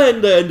use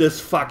two-hander in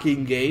this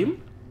fucking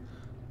game.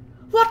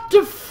 What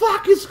the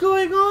fuck is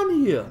going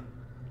on here?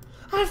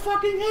 I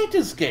fucking hate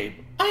this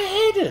game.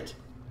 I hate it.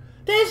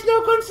 There's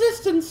no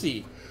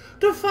consistency.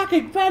 The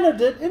fucking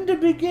paladin in the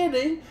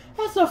beginning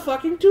has a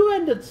fucking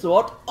two-handed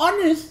sword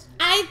on his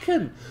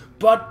icon.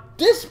 But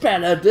this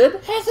paladin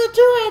has a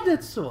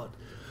two-handed sword.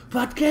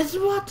 But guess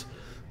what?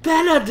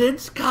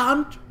 Paladins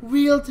can't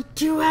wield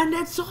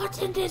two-handed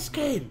swords in this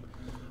game.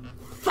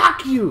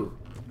 Fuck you.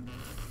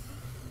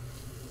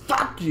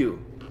 Fuck you.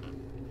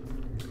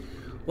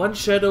 One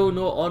shadow,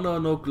 no honor,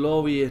 no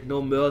glory,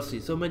 no mercy.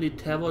 So many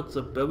tarots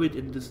are buried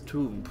in this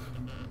tomb.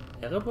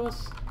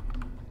 Erebos?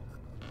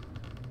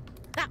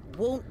 That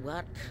won't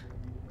work.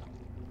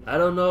 I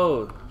don't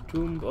know.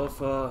 Tomb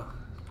of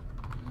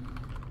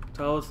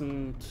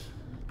 1,000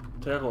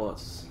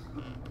 terrors.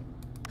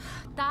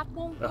 That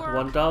won't work.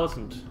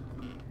 1,000.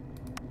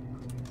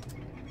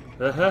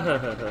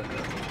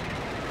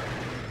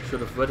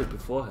 Should have read it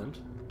beforehand.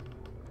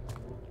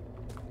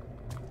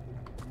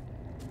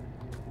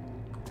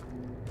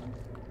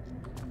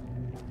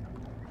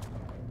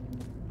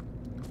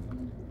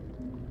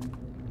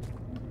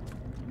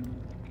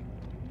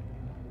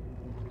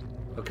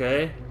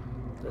 Okay,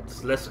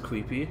 that's less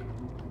creepy.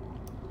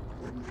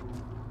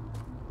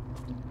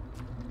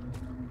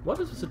 What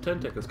is with the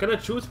tentacles? Can I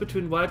choose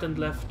between right and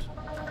left?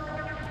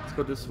 Let's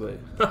go this way.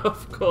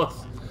 Of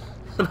course.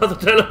 Another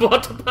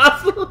teleporter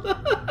puzzle.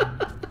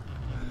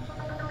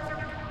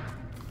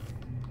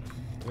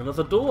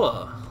 Another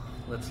door.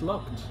 That's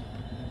locked.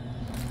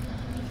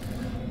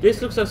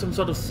 This looks like some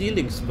sort of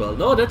sealing spell.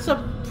 No, that's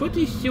a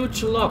pretty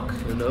huge lock,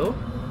 you know.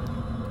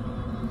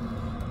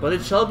 But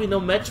it shall be no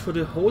match for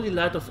the holy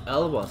light of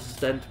Elwaz.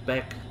 Stand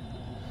back.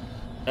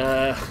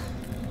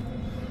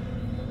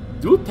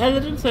 Do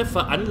paladins have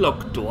an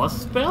unlock door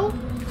spell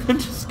in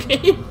this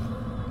game?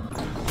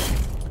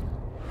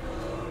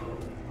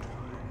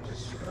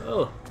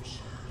 Oh.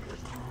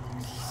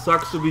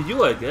 Sucks to be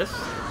you, I guess.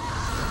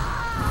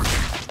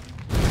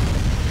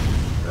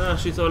 Ah,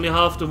 she's only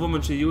half the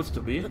woman she used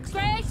to be.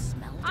 Grace,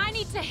 I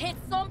need to hit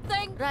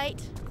something. Right.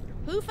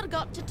 Who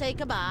forgot to take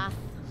a bath?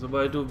 So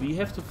why do we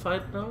have to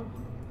fight now?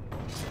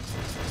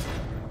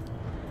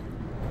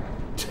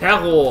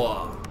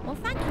 Terror! Well,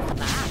 thank you for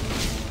that.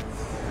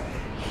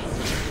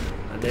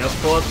 And they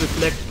of course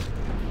reflect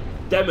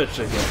damage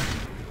again.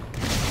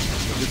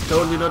 Which is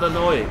totally not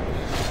annoying.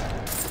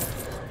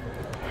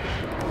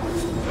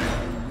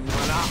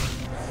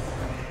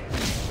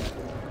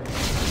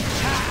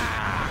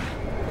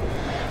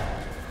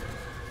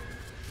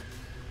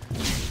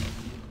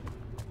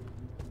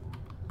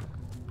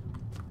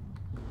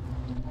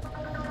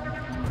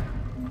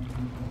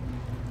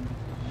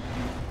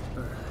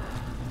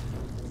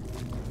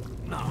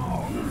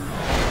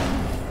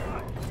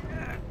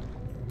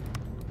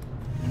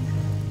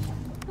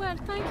 Well,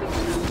 thank you.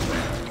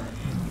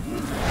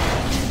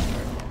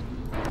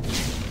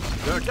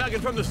 They're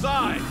attacking from the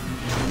side.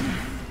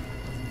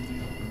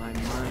 My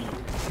mind.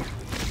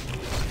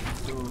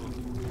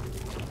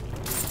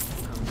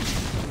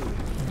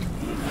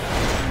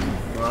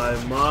 My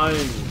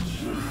mind.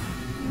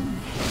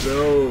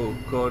 So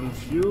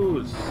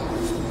confused.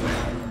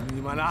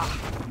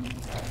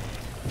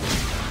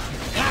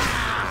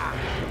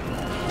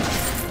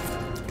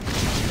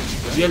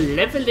 We are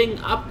leveling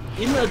up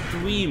in a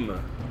dream.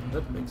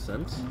 That makes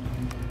sense.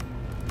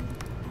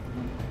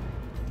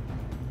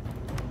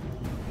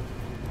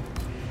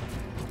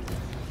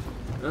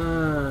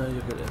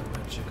 You get a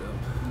magic up.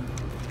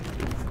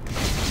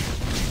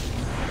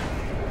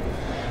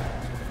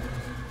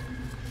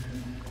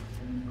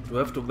 Do I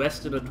have to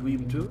rest in a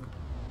dream too?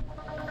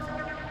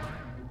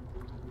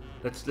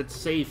 Let's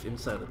save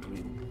inside a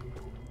dream.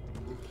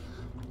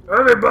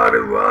 Everybody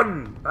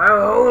run!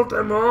 I'll hold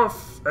them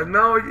off! And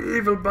now, you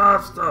evil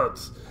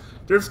bastards!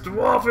 This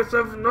dwarf is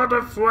not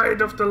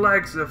afraid of the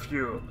likes of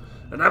you!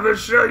 And I will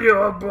show you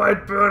how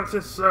bright burns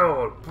his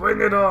soul!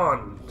 Bring it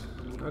on!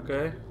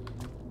 Okay.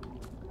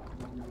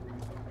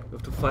 We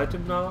have to fight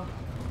him now?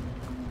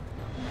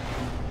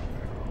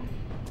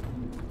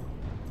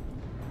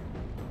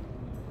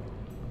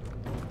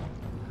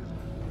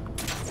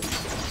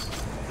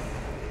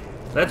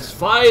 Let's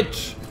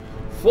fight!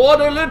 For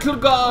the little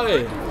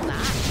guy!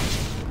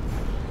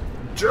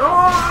 Joy!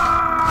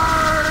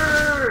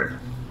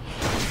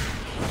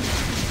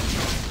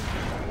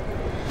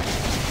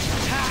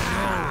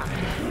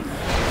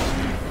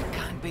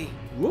 Can't be.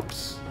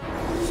 Whoops.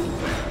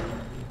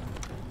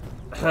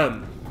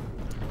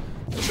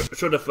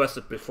 Should have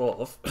rested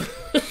before.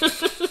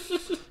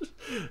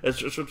 I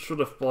should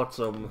have bought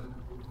some.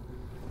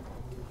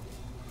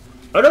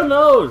 I don't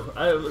know.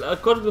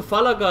 According to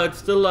Falaga, it's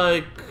still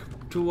like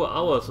 2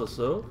 hours or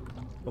so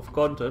of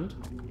content.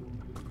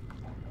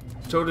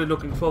 Totally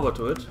looking forward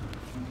to it.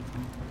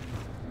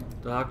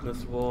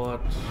 Darkness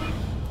Ward.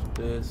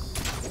 This.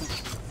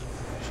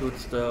 Shoot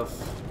stuff.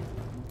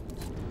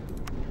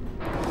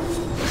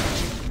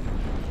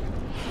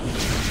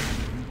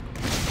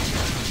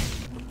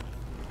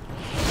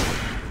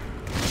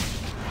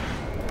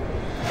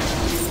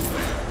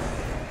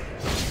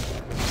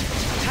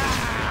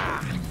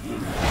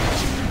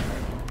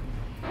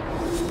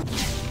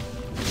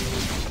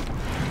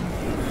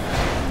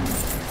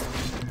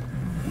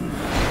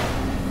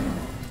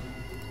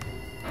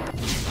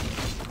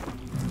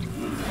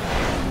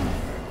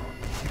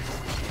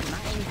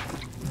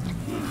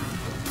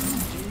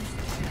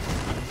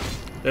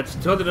 That's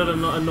totally not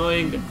an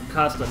annoying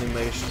cast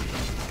animation.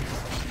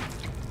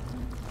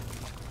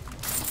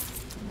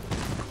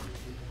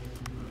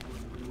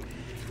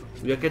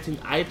 We are getting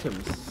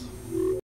items.